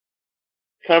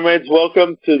Comrades,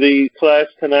 welcome to the class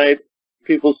tonight,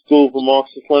 People's School for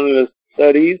Marxist-Leninist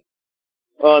Studies,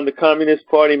 on the Communist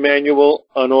Party Manual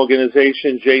on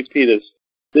Organization, J. Peters.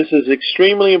 This is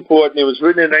extremely important. It was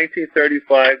written in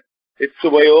 1935. It's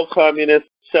the way all communist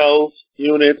cells,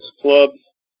 units, clubs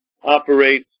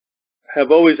operate, have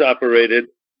always operated.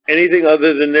 Anything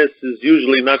other than this is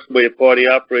usually not the way a party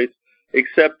operates,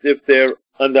 except if they're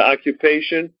under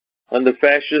occupation, under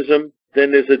fascism,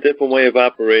 then there's a different way of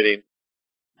operating.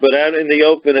 But out in the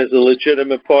open as a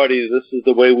legitimate party, this is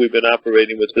the way we've been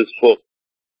operating with this book.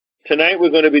 Tonight we're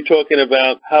going to be talking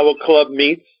about how a club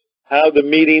meets, how the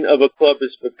meeting of a club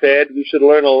is prepared. We should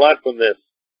learn a lot from this.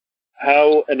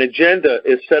 How an agenda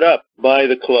is set up by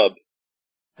the club.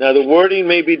 Now the wording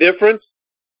may be different,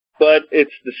 but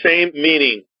it's the same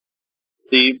meaning.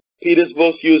 The Peters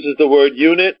book uses the word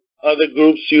unit. Other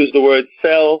groups use the word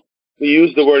cell. We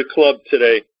use the word club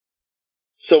today.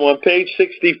 So on page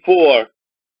 64,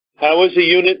 how is a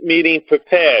unit meeting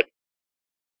prepared?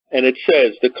 And it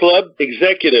says, the club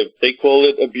executive, they call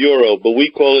it a bureau, but we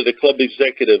call it a club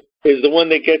executive, is the one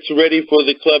that gets ready for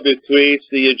the club. It creates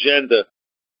the agenda.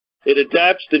 It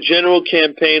adapts the general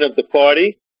campaign of the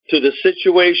party to the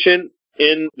situation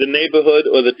in the neighborhood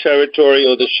or the territory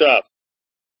or the shop.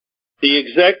 The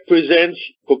exec presents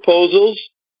proposals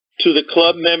to the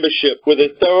club membership with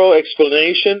a thorough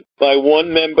explanation by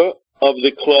one member of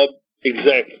the club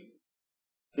exec.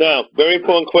 Now, very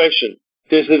important question.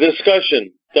 There's a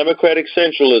discussion, democratic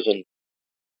centralism.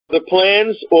 The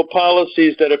plans or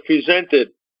policies that are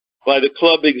presented by the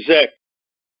club exec,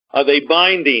 are they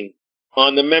binding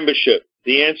on the membership?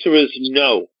 The answer is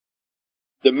no.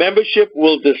 The membership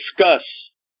will discuss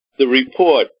the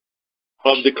report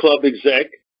of the club exec,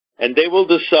 and they will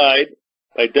decide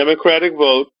by democratic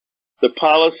vote the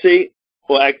policy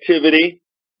or activity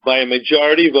by a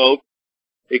majority vote,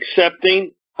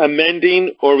 accepting,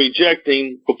 amending, or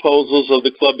rejecting proposals of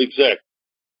the club exec.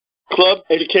 Club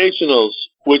educationals,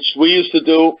 which we used to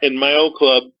do in my old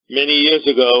club many years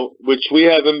ago, which we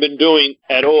haven't been doing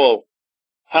at all.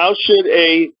 How should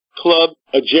a club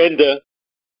agenda,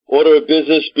 order of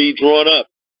business, be drawn up?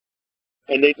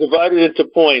 And they divide it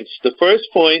into points. The first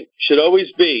point should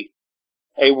always be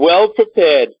a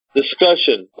well-prepared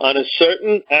discussion on a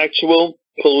certain actual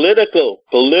political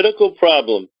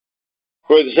problem.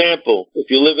 For example, if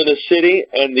you live in a city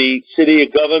and the city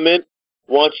government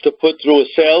wants to put through a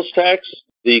sales tax,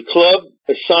 the club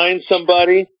assigns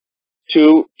somebody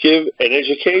to give an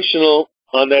educational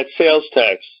on that sales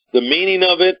tax. The meaning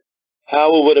of it,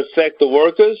 how it would affect the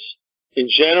workers in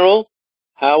general,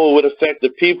 how it would affect the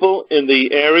people in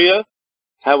the area,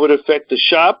 how it would affect the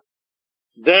shop.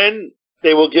 Then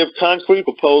they will give concrete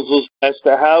proposals as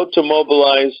to how to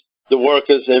mobilize the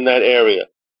workers in that area.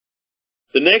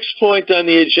 The next point on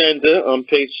the agenda, on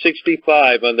page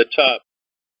 65 on the top,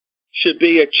 should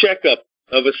be a checkup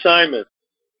of assignments.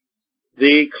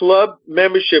 The club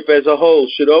membership as a whole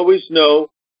should always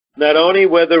know not only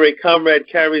whether a comrade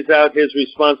carries out his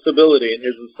responsibility and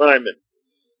his assignment,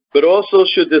 but also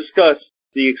should discuss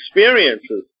the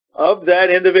experiences of that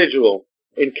individual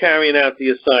in carrying out the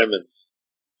assignments.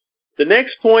 The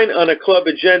next point on a club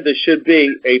agenda should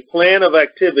be a plan of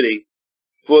activity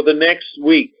for the next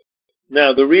week.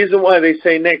 Now, the reason why they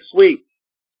say next week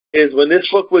is when this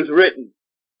book was written,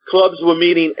 clubs were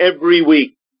meeting every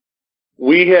week.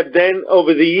 We have then,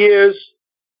 over the years,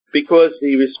 because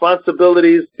the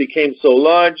responsibilities became so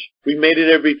large, we made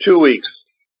it every 2 weeks.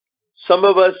 Some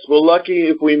of us were lucky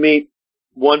if we meet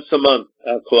once a month,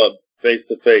 our club,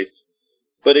 face-to-face.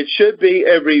 But it should be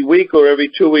every week or every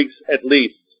 2 weeks at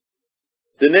least.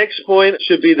 The next point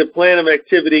should be the plan of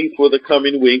activity for the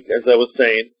coming week, as I was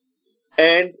saying,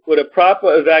 and with a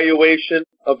proper evaluation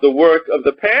of the work of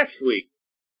the past week.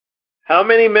 How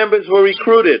many members were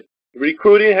recruited?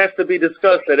 Recruiting has to be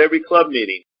discussed at every club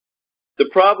meeting. The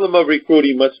problem of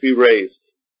recruiting must be raised.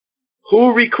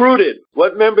 Who recruited?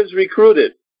 What members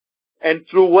recruited? And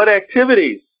through what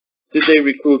activities did they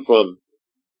recruit from?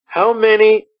 How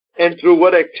many and through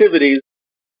what activities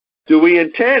do we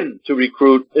intend to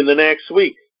recruit in the next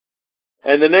week?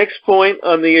 And the next point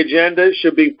on the agenda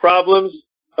should be problems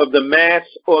of the mass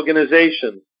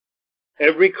organization.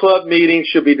 Every club meeting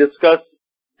should be discussed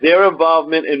their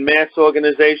involvement in mass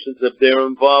organizations, if they're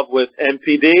involved with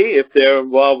MPD, if they're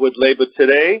involved with Labor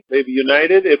Today, Labor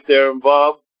United, if they're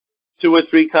involved 2 or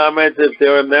 3 comrades, if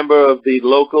they're a member of the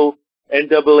local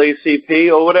NAACP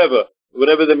or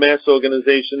whatever the mass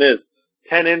organization is,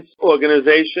 tenants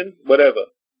organization, whatever.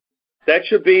 That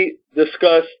should be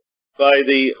discussed by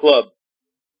the club.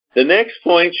 The next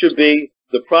point should be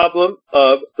the problem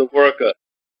of the worker.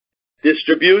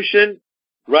 Distribution,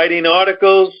 writing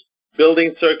articles,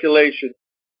 building circulation.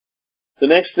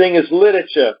 The next thing is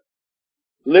literature.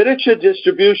 Literature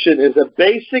distribution is a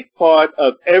basic part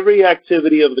of every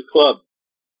activity of the club.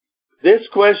 This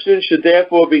question should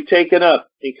therefore be taken up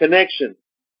in connection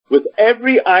with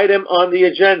every item on the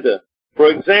agenda. For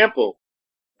example,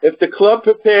 if the club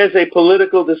prepares a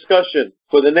political discussion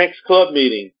for the next club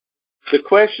meeting, the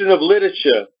question of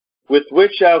literature with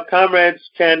which our comrades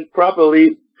can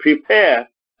properly prepare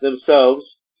themselves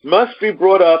must be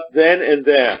brought up then and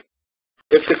there.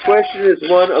 If the question is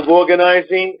one of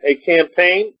organizing a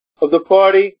campaign of the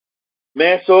party,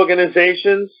 mass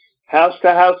organizations,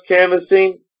 house-to-house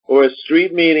canvassing, or a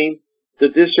street meeting, the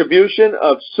distribution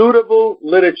of suitable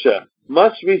literature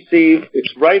must receive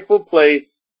its rightful place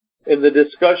in the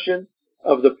discussion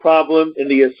of the problem in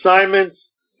the assignments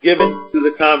given to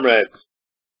the comrades.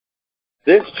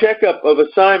 This checkup of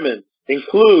assignments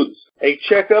includes a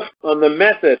checkup on the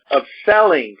method of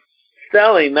selling,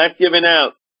 not giving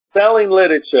out, selling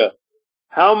literature,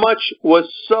 how much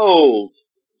was sold,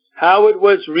 how it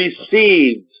was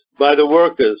received by the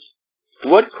workers,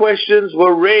 what questions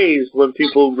were raised when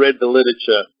people read the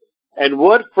literature, and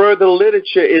what further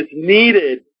literature is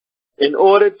needed in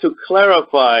order to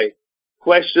clarify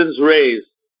questions raised.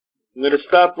 I'm going to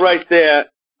stop right there.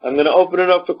 I'm going to open it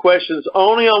up for questions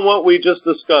only on what we just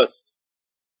discussed.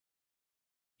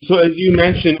 So as you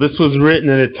mentioned, this was written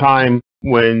at a time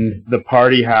when the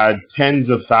party had tens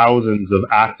of thousands of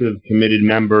active, committed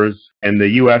members, and the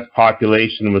U.S.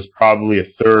 population was probably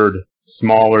a third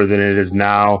smaller than it is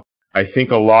now. I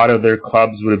think a lot of their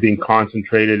clubs would have been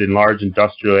concentrated in large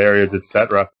industrial areas,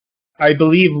 etc. I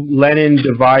believe Lenin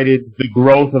divided the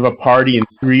growth of a party in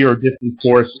 3 or different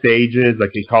 4 stages, like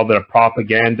he called it a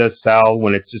propaganda cell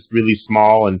when it's just really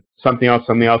small, and something else.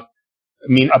 I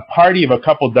mean, a party of a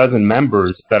couple dozen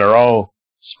members that are all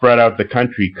spread out the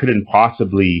country couldn't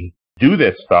possibly do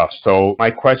this stuff. So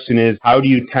my question is, how do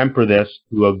you temper this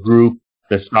to a group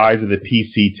the size of the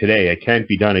PC today? It can't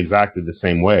be done exactly the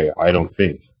same way, I don't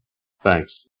think.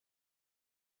 Thanks.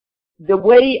 The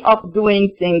way of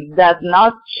doing things does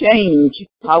not change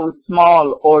how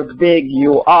small or big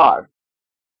you are.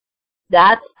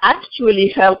 That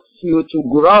actually helps you to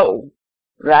grow,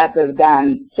 rather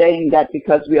than saying that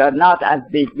because we are not as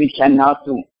big, we cannot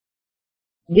do.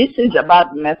 This is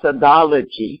about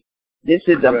methodology. This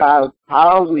is about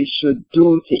how we should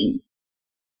do things.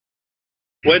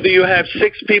 Whether you have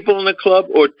 6 people in the club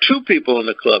or 2 people in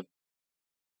the club,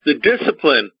 the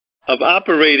discipline of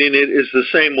operating it is the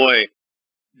same way.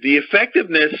 The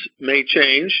effectiveness may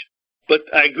change, but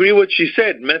I agree with what she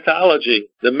said, methodology.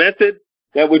 The method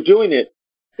that we're doing it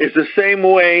is the same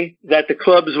way that the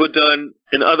clubs were done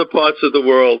in other parts of the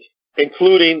world,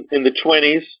 including in the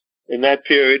 20s, in that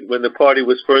period when the party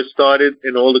was first started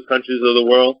in all the countries of the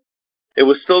world. It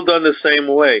was still done the same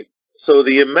way. So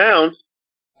the amount,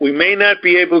 we may not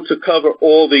be able to cover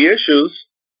all the issues,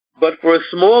 but for a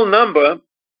small number,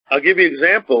 I'll give you an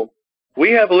example.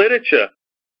 We have literature.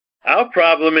 Our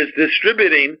problem is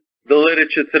distributing the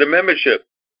literature to the membership.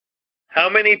 How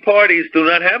many parties do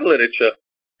not have literature?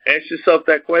 Ask yourself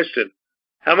that question.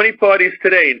 How many parties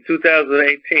today in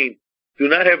 2018 do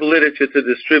not have literature to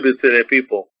distribute to their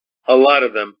people? A lot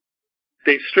of them.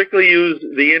 They strictly use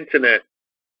the internet.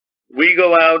 We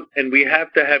go out and we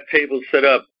have to have tables set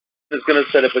up. He's going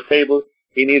to set up a table.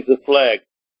 He needs a flag.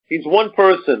 He's one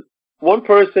person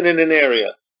in an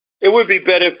area. It would be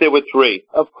better if there were 3,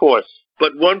 of course.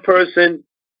 But one person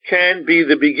can be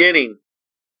the beginning.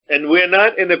 And we're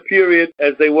not in a period,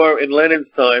 as they were in Lenin's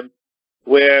time,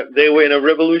 where they were in a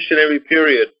revolutionary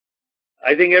period.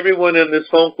 I think everyone in this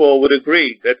phone call would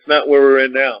agree that's not where we're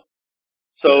in now.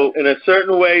 So in a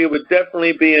certain way, it would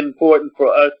definitely be important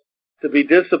for us to be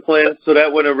disciplined so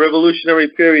that when a revolutionary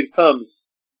period comes,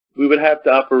 we would have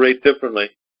to operate differently.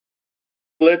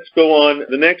 Let's go on.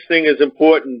 The next thing is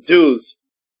important, dues.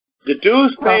 The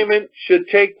dues payment should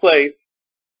take place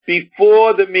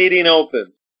before the meeting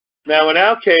opens. Now, in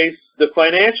our case, the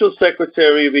financial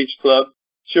secretary of each club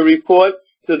should report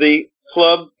to the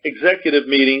club executive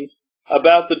meetings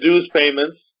about the dues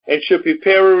payments and should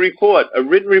prepare a report, a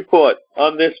written report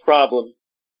on this problem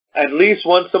at least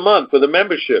once a month for the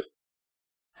membership.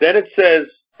 Then it says,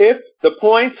 if the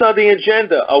points on the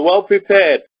agenda are well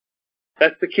prepared,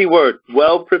 that's the key word,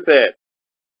 well prepared,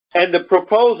 and the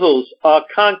proposals are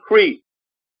concrete,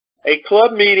 a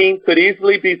club meeting could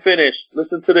easily be finished,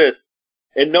 listen to this,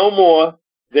 in no more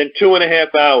than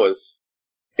 2.5 hours.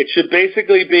 It should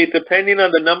basically be, depending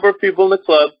on the number of people in the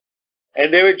club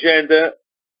and their agenda,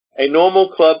 a normal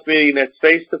club meeting that's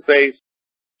face-to-face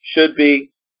should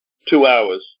be 2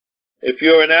 hours. If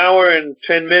you're an hour and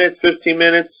 10 minutes, 15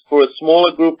 minutes, for a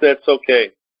smaller group, that's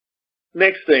okay.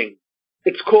 Next thing,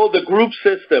 it's called the group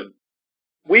system.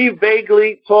 We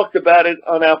vaguely talked about it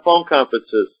on our phone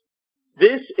conferences.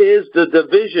 This is the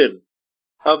division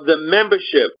of the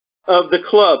membership of the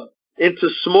club into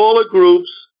smaller groups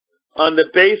on the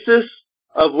basis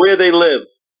of where they live.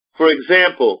 For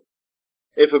example,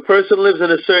 if a person lives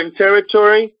in a certain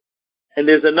territory and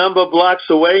there's a number of blocks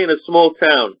away in a small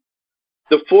town,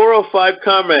 the 4 or 5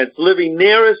 comrades living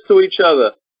nearest to each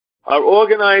other are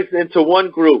organized into one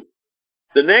group.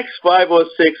 The next 5 or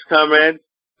 6 comrades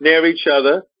near each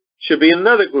other should be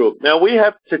another group. Now we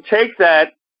have to take that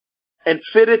and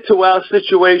fit it to our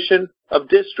situation of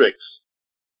districts.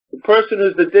 The person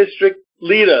who's the district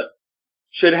leader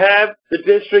should have the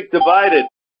district divided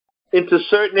into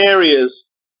certain areas,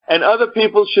 and other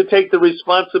people should take the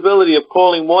responsibility of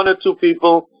calling 1 or 2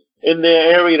 people in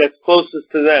their area that's closest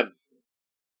to them.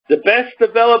 The best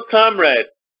developed comrade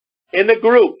in the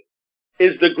group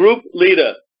is the group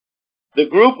leader. The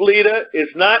group leader is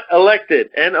not elected,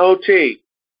 N-O-T.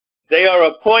 They are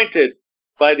appointed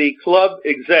by the club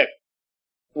exec.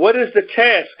 What is the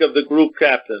task of the group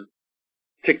captain?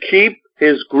 To keep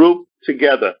his group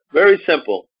together. Very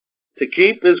simple. To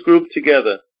keep his group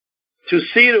together. To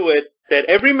see to it that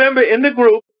every member in the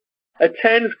group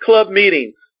attends club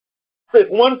meetings. If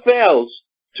one fails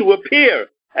to appear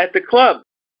at the club,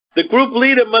 the group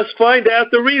leader must find out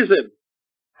the reason.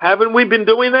 Haven't we been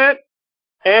doing that?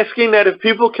 Asking that if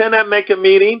people cannot make a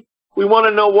meeting, we want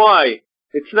to know why.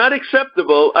 It's not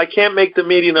acceptable, I can't make the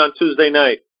meeting on Tuesday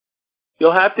night.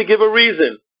 You'll have to give a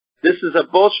reason. This is a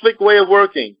Bolshevik way of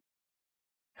working.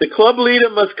 The club leader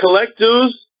must collect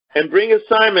dues and bring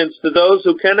assignments to those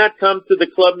who cannot come to the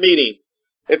club meeting.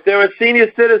 If there are senior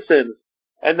citizens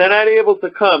and they're not able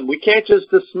to come, we can't just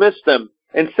dismiss them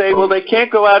and say, well, they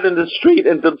can't go out in the street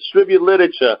and distribute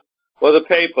literature or the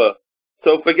paper,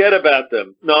 so forget about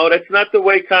them. No, that's not the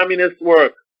way communists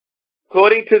work.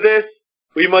 According to this,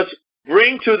 we must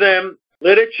bring to them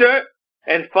literature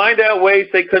and find out ways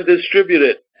they can distribute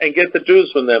it and get the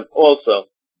dues from them also.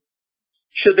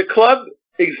 Should the club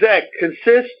exec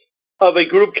consist of a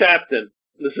group captain?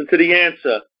 Listen to the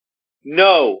answer.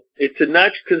 No, it should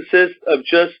not consist of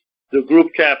just the group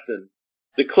captain.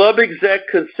 The club exec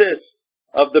consists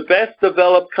of the best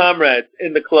developed comrades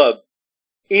in the club,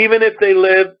 even if they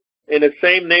live in the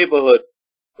same neighborhood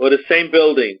or the same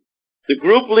building. The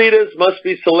group leaders must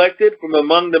be selected from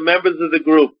among the members of the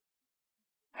group.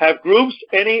 Have groups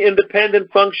any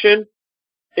independent function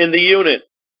in the unit?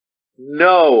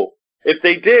 No. If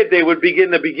they did, they would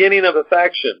begin the beginning of a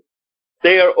faction.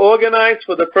 They are organized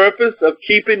for the purpose of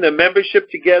keeping the membership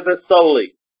together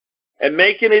solely and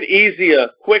making it easier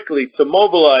quickly to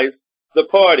mobilize the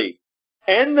party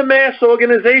and the mass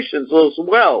organizations as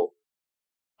well.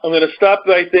 I'm going to stop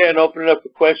right there and open it up for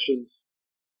questions.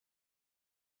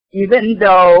 Even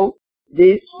though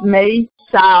this may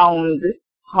sound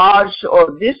harsh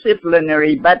or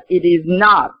disciplinary, but it is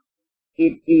not.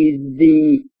 It is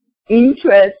the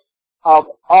interest of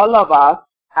all of us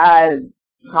as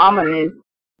communists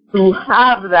to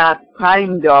have that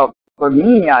kind of, for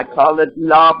me, I call it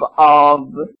love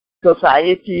of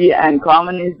society and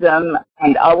communism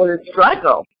and our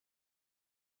struggle.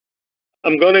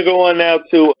 I'm going to go on now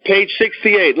to page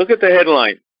 68. Look at the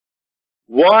headline.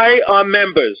 Why are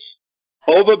members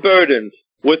overburdened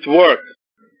with work,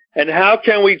 and how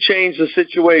can we change the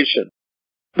situation?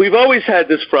 We've always had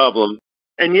this problem,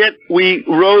 and yet we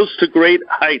rose to great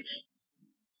heights.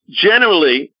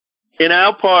 Generally, in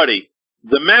our party,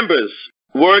 the members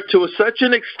work to such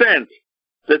an extent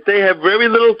that they have very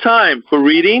little time for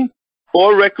reading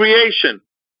or recreation.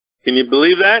 Can you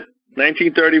believe that?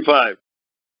 1935.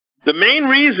 The main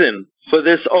reason for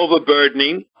this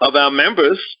overburdening of our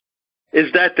members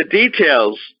is that the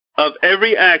details of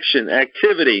every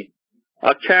activity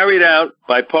are carried out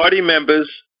by party members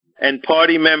and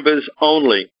party members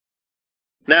only.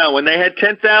 Now, when they had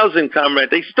 10,000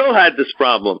 comrades, they still had this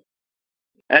problem.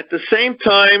 At the same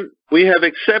time, we have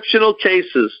exceptional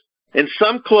cases in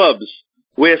some clubs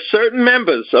where certain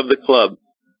members of the club,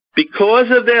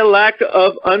 because of their lack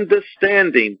of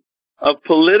understanding of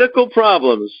political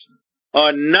problems,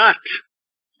 are not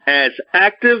as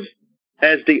active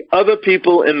as the other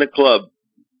people in the club.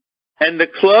 And the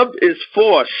club is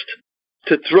forced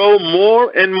to throw more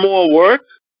and more work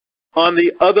on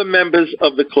the other members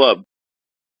of the club.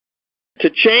 To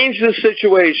change the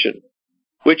situation,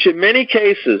 which in many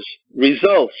cases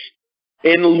results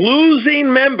in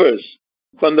losing members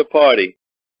from the party.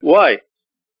 Why?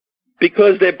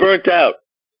 Because they're burnt out.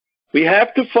 We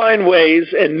have to find ways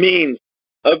and means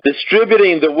of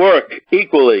distributing the work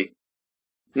equally,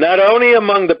 not only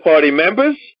among the party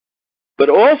members, but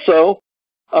also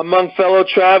among fellow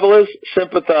travelers,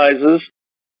 sympathizers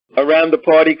around the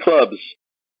party clubs,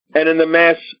 and in the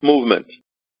mass movement.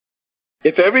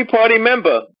 If every party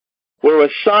member were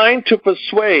assigned to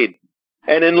persuade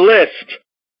and enlist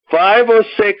 5 or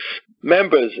 6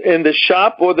 members in the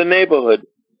shop or the neighborhood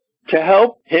to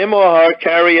help him or her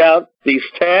carry out these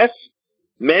tasks,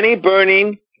 many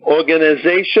burning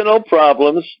organizational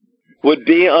problems would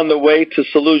be on the way to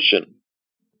solution.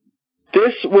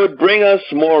 This would bring us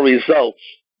more results,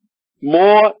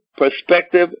 more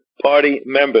prospective party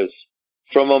members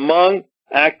from among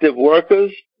active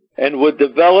workers, and would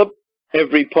develop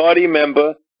every party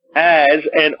member as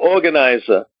an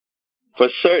organizer for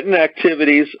certain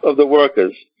activities of the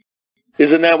workers.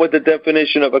 Isn't that what the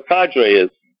definition of a cadre is?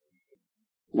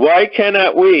 Why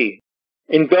cannot we,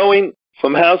 in going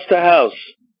from house to house,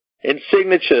 in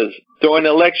signatures during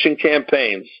election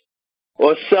campaigns,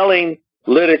 or selling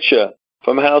literature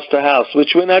from house to house,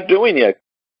 which we're not doing yet,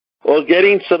 or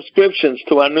getting subscriptions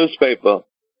to our newspaper,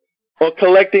 or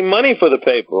collecting money for the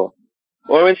paper,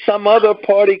 or in some other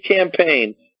party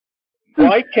campaign,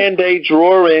 why can they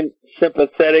draw in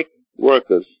sympathetic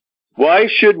workers? Why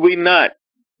should we not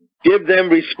give them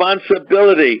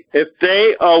responsibility if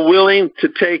they are willing to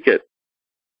take it?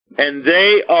 And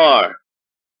they are.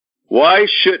 Why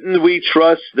shouldn't we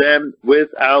trust them with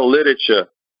our literature?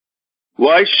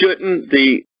 Why shouldn't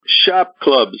the shop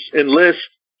clubs enlist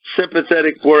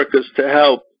sympathetic workers to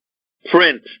help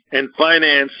print and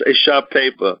finance a shop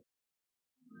paper?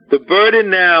 The burden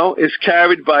now is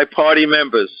carried by party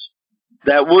members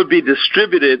that would be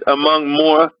distributed among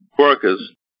more workers,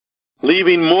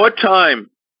 leaving more time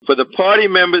for the party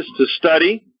members to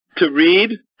study, to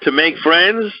read, to make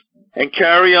friends, and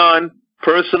carry on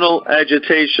personal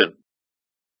agitation.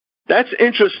 That's an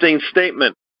interesting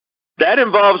statement. That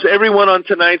involves everyone on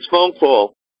tonight's phone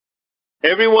call.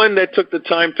 Everyone that took the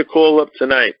time to call up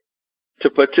tonight to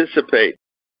participate.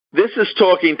 This is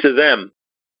talking to them.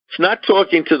 It's not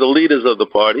talking to the leaders of the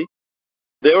party.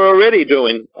 They're already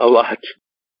doing a lot.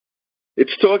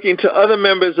 It's talking to other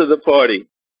members of the party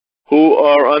who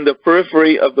are on the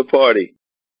periphery of the party,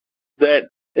 that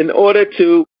in order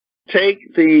to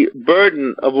take the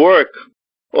burden of work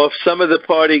off some of the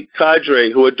party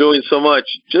cadre who are doing so much,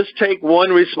 just take one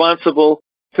responsible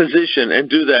position and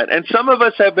do that. And some of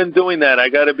us have been doing that, I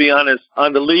got to be honest.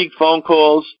 On the league phone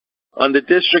calls, on the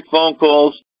district phone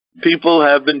calls, people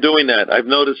have been doing that. I've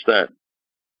noticed that.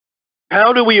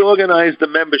 How do we organize the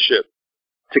membership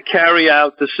to carry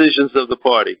out decisions of the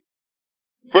party?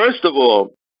 First of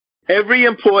all, every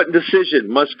important decision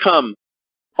must come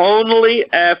only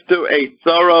after a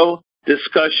thorough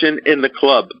discussion in the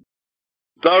club.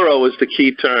 Thorough is the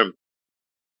key term.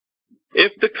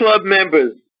 If the club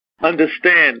members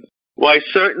understand why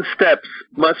certain steps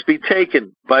must be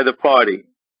taken by the party,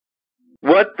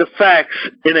 what the facts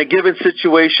in a given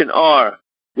situation are,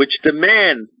 which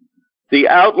demand the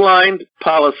outlined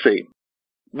policy,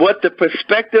 what the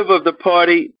perspective of the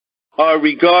party are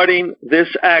regarding this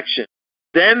action,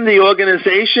 then the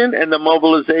organization and the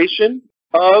mobilization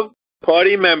of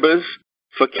party members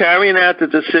for carrying out the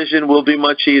decision will be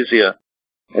much easier.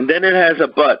 And then it has a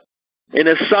but. In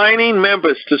assigning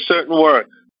members to certain work,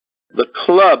 the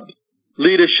club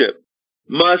leadership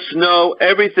must know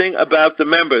everything about the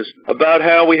members, about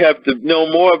how we have to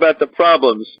know more about the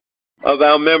problems of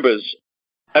our members.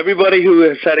 Everybody who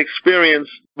has had experience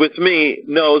with me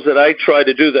knows that I try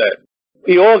to do that.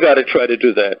 We all got to try to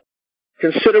do that.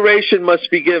 Consideration must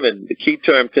be given, the key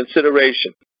term,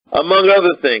 consideration, among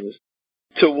other things,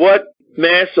 to what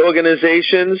mass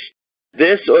organizations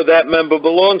this or that member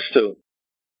belongs to,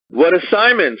 what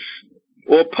assignments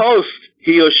or posts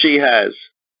he or she has,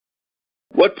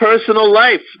 what personal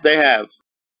life they have.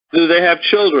 Do they have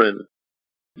children?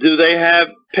 Do they have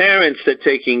parents they're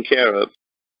taking care of?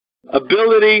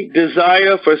 Ability,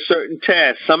 desire for certain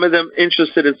tasks, some of them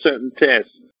interested in certain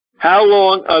tasks. How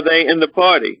long are they in the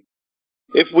party?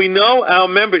 If we know our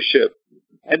membership,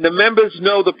 and the members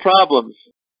know the problems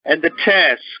and the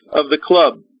tasks of the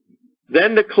club,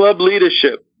 then the club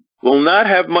leadership will not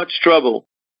have much trouble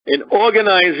in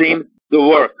organizing the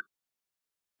work.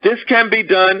 This can be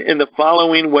done in the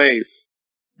following ways.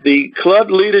 The club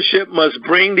leadership must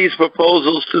bring these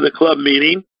proposals to the club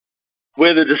meeting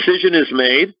where the decision is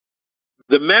made.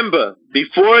 The member,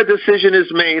 before a decision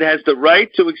is made, has the right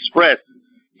to express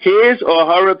his or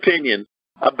her opinion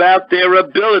about their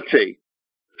ability.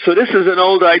 So this is an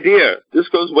old idea. This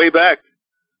goes way back.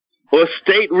 Or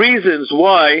state reasons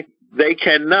why they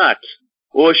cannot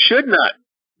or should not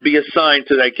be assigned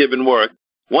to that given work.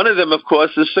 One of them, of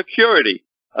course, is security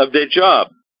of their job.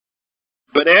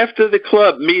 But after the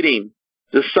club meeting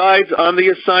decides on the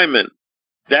assignment,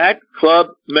 that club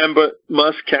member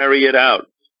must carry it out,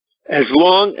 as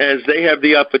long as they have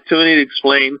the opportunity to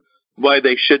explain why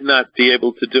they should not be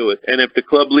able to do it. And if the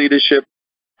club leadership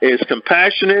is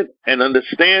compassionate and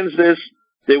understands this,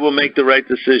 they will make the right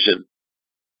decision.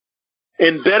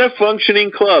 In better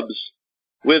functioning clubs,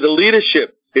 where the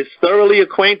leadership is thoroughly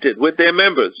acquainted with their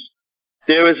members,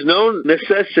 there is no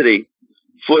necessity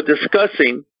for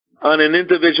discussing on an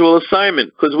individual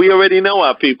assignment, because we already know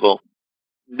our people.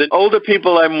 The older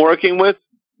people I'm working with,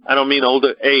 I don't mean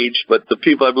older age, but the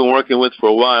people I've been working with for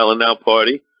a while and now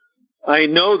party, I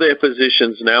know their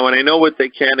positions now, and I know what they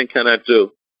can and cannot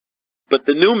do. But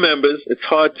the new members, it's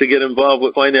hard to get involved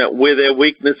with finding out where their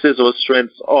weaknesses or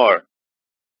strengths are.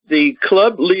 The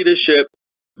club leadership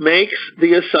makes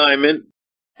the assignment,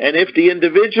 and if the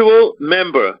individual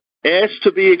member asks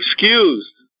to be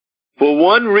excused for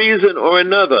one reason or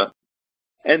another,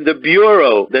 and the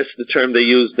bureau, that's the term they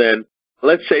use then,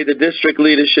 let's say the district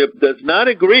leadership does not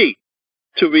agree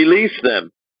to release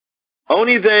them,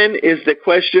 only then is the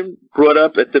question brought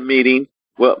up at the meeting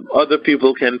where other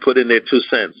people can put in their 2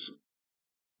 cents.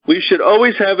 We should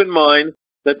always have in mind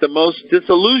that the most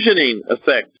disillusioning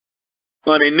effect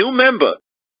on a new member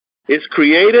is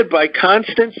created by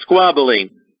constant squabbling.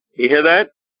 You hear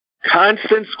that?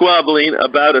 Constant squabbling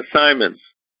about assignments.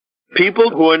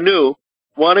 People who are new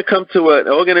want to come to an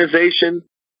organization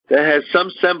that has some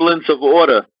semblance of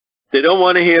order. They don't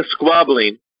want to hear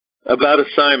squabbling about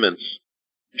assignments.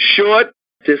 Short,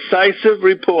 decisive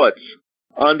reports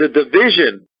on the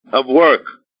division of work,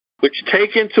 which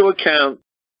take into account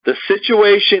the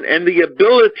situation and the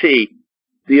ability,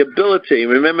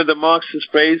 remember the Marxist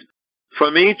phrase,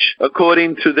 from each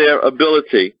according to their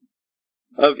ability,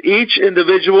 of each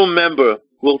individual member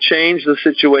will change the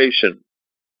situation.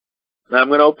 Now I'm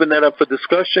going to open that up for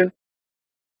discussion.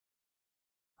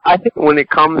 I think when it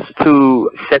comes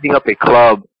to setting up a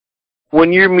club,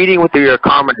 when you're meeting with your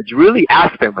comrades, really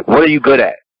ask them, like, what are you good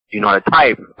at? Do you know how to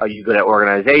type? Are you good at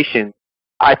organization?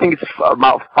 I think it's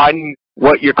about finding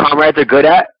what your comrades are good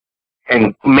at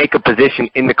and make a position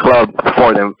in the club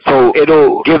for them. So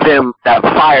it'll give them that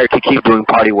fire to keep doing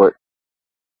party work.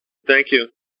 Thank you.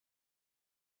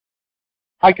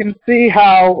 I can see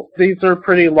how these are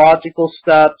pretty logical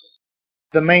steps.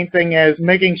 The main thing is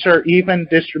making sure even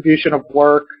distribution of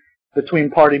work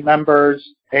between party members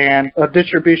and a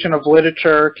distribution of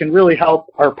literature can really help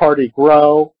our party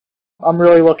grow. I'm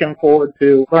really looking forward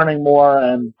to learning more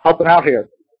and helping out here.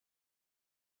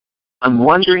 I'm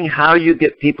wondering how you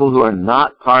get people who are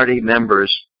not party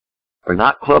members or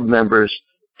not club members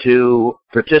to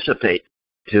participate,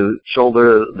 to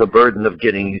shoulder the burden of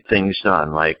getting things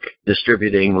done, like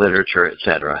distributing literature,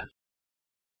 etc.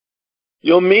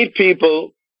 You'll meet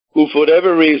people who, for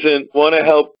whatever reason, want to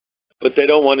help, but they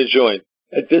don't want to join.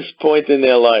 At this point in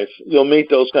their life, you'll meet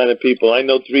those kind of people. I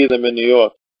know 3 of them in New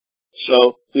York.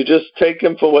 So you just take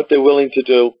them for what they're willing to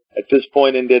do at this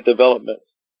point in their development.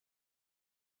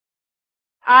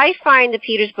 I find the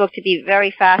Peters book to be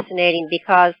very fascinating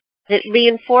because it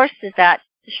reinforces that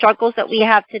the struggles that we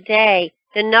have today,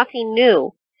 they're nothing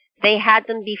new. They had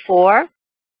them before,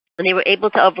 and they were able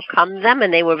to overcome them,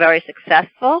 and they were very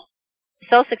successful.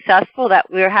 So successful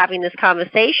that we're having this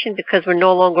conversation because we're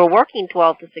no longer working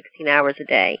 12 to 16 hours a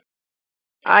day.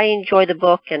 I enjoy the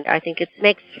book, and I think it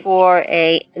makes for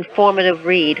an informative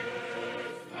read.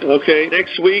 Okay,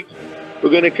 next week we're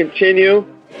going to continue.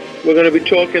 We're going to be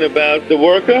talking about the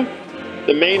worker,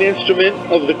 the main instrument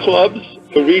of the clubs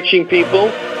for reaching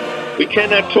people. We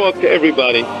cannot talk to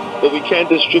everybody, but we can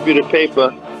distribute a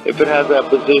paper if it has that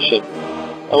position.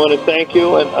 I want to thank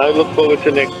you, and I look forward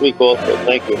to next week also.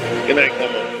 Thank you. Good night,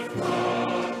 Cameron.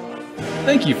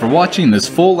 Thank you for watching this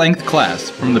full-length class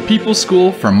from the People's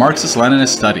School for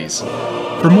Marxist-Leninist Studies.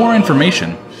 For more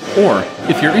information, or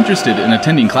if you're interested in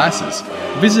attending classes,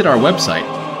 visit our website,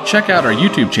 check out our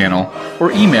YouTube channel,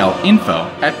 or email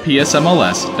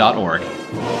info@psmls.org.